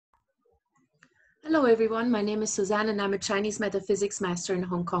Hello everyone, my name is Suzanne and I'm a Chinese metaphysics master in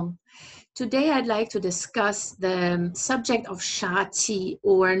Hong Kong. Today I'd like to discuss the subject of Sha Qi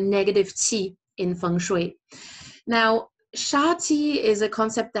or negative Qi in Feng Shui. Now, Sha Qi is a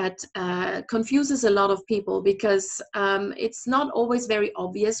concept that confuses a lot of people because it's not always very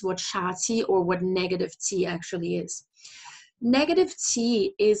obvious what Sha Qi or what negative Qi actually is. Negative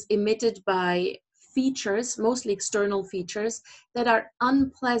Qi is emitted by features, mostly external features, that are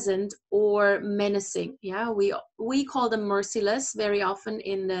unpleasant or menacing. Yeah, we call them merciless very often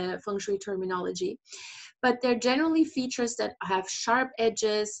in the Feng Shui terminology, but they're generally features that have sharp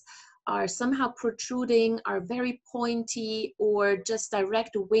edges, are somehow protruding, are very pointy, or just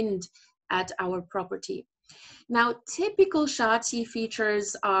direct wind at our property. Now, typical Sha Qi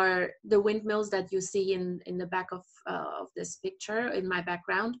features are the windmills that you see in the back of this picture in my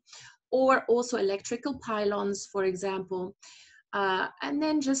background, or also electrical pylons, for example. And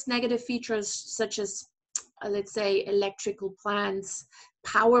then just negative features such as, let's say, electrical plants,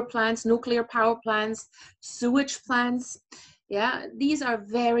 power plants, nuclear power plants, sewage plants. Yeah, these are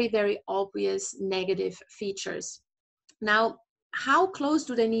very, very obvious negative features. Now, how close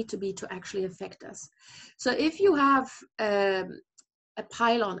do they need to be to actually affect us? So if you have a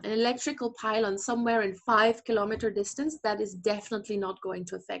pylon, an electrical pylon somewhere in 5 kilometer distance, that is definitely not going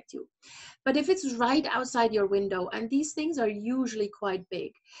to affect you. But if it's right outside your window, and these things are usually quite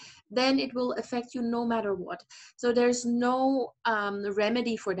big, then it will affect you no matter what. So there's no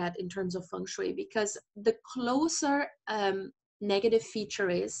remedy for that in terms of feng shui, because the closer negative feature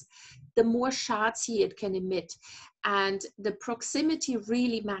is, the more Sha Qi it can emit. And the proximity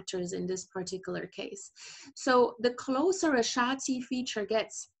really matters in this particular case. So the closer a Sha Qi feature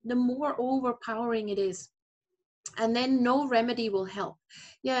gets, the more overpowering it is. And then no remedy will help.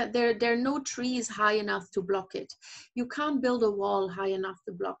 Yeah, there are no trees high enough to block it. You can't build a wall high enough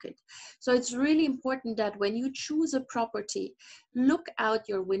to block it. So it's really important that when you choose a property, look out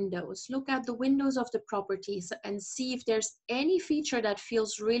your windows, look out the windows of the properties and see if there's any feature that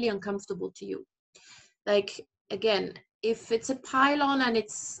feels really uncomfortable to you. Like, again, if it's a pylon and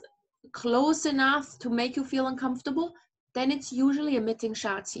it's close enough to make you feel uncomfortable, then it's usually emitting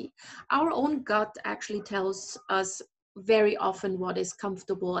Sha Qi. Our own gut actually tells us very often what is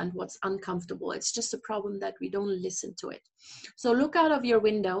comfortable and what's uncomfortable. It's just a problem that we don't listen to it. So look out of your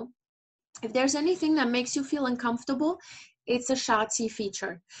window. If there's anything that makes you feel uncomfortable, it's a Sha Qi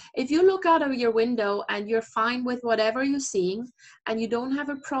feature. If you look out of your window and you're fine with whatever you're seeing and you don't have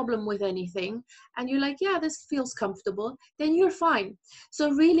a problem with anything and you're like, yeah, this feels comfortable, then you're fine. So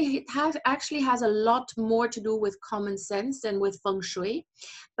really it actually has a lot more to do with common sense than with feng shui.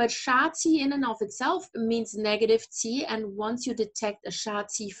 But Sha Qi in and of itself means negative Qi, and once you detect a Sha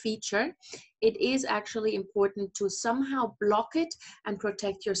Qi feature, it is actually important to somehow block it and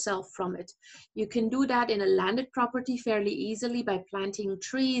protect yourself from it. You can do that in a landed property fairly easily by planting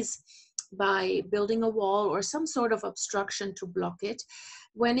trees, by building a wall or some sort of obstruction to block it.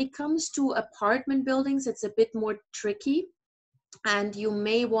 When it comes to apartment buildings, it's a bit more tricky, and you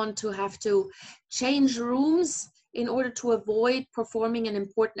may want to have to change rooms in order to avoid performing an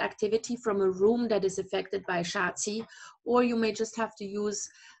important activity from a room that is affected by Sha Qi, or you may just have to use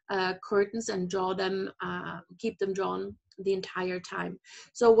curtains and draw them, keep them drawn the entire time.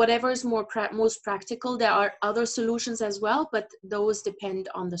 So whatever is most practical. There are other solutions as well, but those depend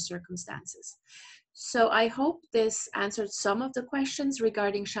on the circumstances. So I hope this answered some of the questions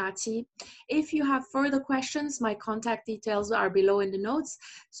regarding Sha Qi. If you have further questions, my contact details are below in the notes,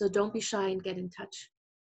 so don't be shy and get in touch.